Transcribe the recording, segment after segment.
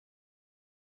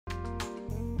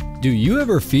Do you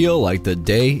ever feel like the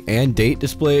day and date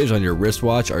displays on your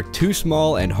wristwatch are too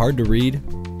small and hard to read?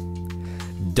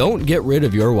 Don't get rid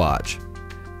of your watch.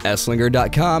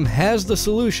 Esslinger.com has the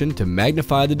solution to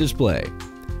magnify the display.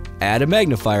 Add a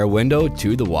magnifier window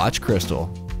to the watch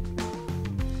crystal.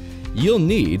 You'll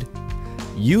need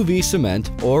UV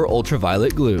cement or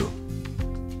ultraviolet glue,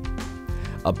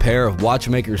 a pair of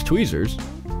watchmaker's tweezers,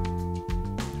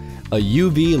 a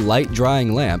UV light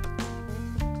drying lamp,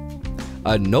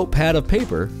 a notepad of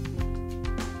paper,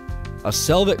 a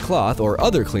Selvet cloth or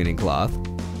other cleaning cloth,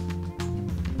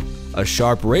 a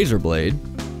sharp razor blade,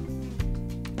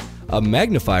 a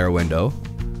magnifier window,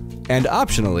 and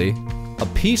optionally, a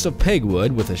piece of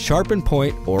pegwood with a sharpened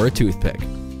point or a toothpick.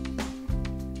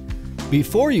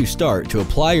 Before you start to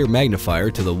apply your magnifier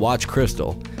to the watch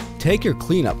crystal, take your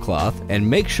cleanup cloth and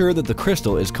make sure that the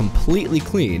crystal is completely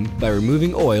clean by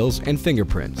removing oils and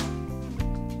fingerprints.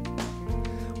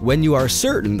 When you are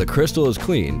certain the crystal is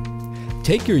clean,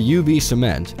 take your UV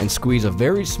cement and squeeze a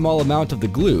very small amount of the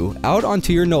glue out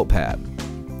onto your notepad.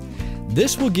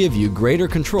 This will give you greater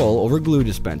control over glue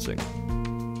dispensing.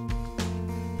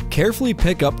 Carefully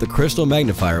pick up the crystal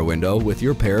magnifier window with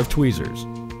your pair of tweezers.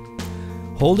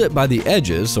 Hold it by the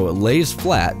edges so it lays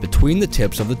flat between the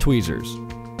tips of the tweezers.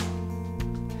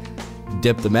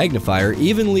 Dip the magnifier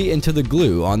evenly into the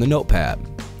glue on the notepad.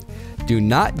 Do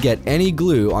not get any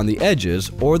glue on the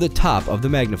edges or the top of the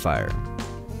magnifier.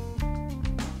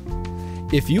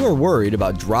 If you are worried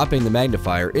about dropping the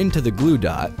magnifier into the glue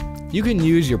dot, you can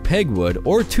use your pegwood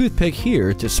or toothpick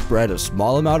here to spread a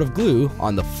small amount of glue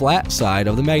on the flat side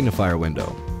of the magnifier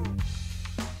window.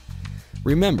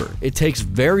 Remember, it takes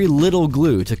very little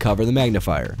glue to cover the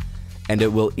magnifier, and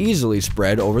it will easily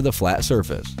spread over the flat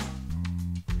surface.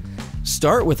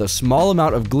 Start with a small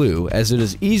amount of glue as it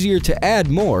is easier to add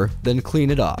more than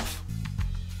clean it off.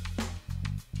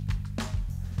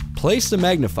 Place the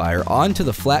magnifier onto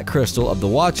the flat crystal of the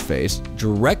watch face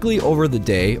directly over the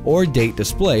day or date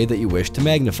display that you wish to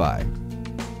magnify.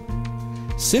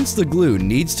 Since the glue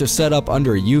needs to set up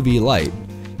under UV light,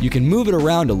 you can move it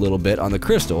around a little bit on the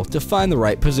crystal to find the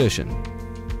right position.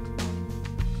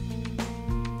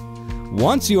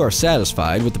 Once you are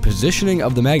satisfied with the positioning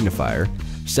of the magnifier,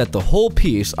 set the whole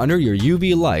piece under your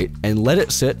UV light and let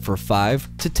it sit for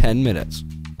 5 to 10 minutes.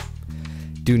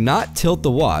 Do not tilt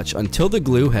the watch until the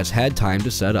glue has had time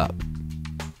to set up.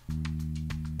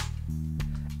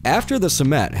 After the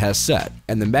cement has set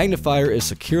and the magnifier is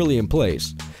securely in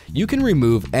place, you can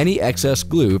remove any excess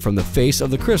glue from the face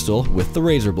of the crystal with the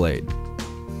razor blade.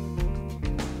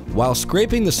 While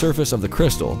scraping the surface of the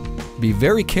crystal, be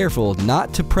very careful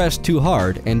not to press too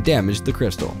hard and damage the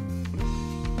crystal.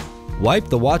 Wipe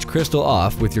the watch crystal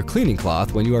off with your cleaning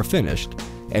cloth when you are finished,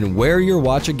 and wear your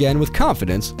watch again with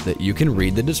confidence that you can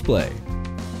read the display.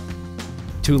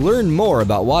 To learn more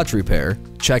about watch repair,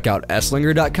 check out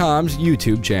Esslinger.com's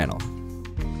YouTube channel.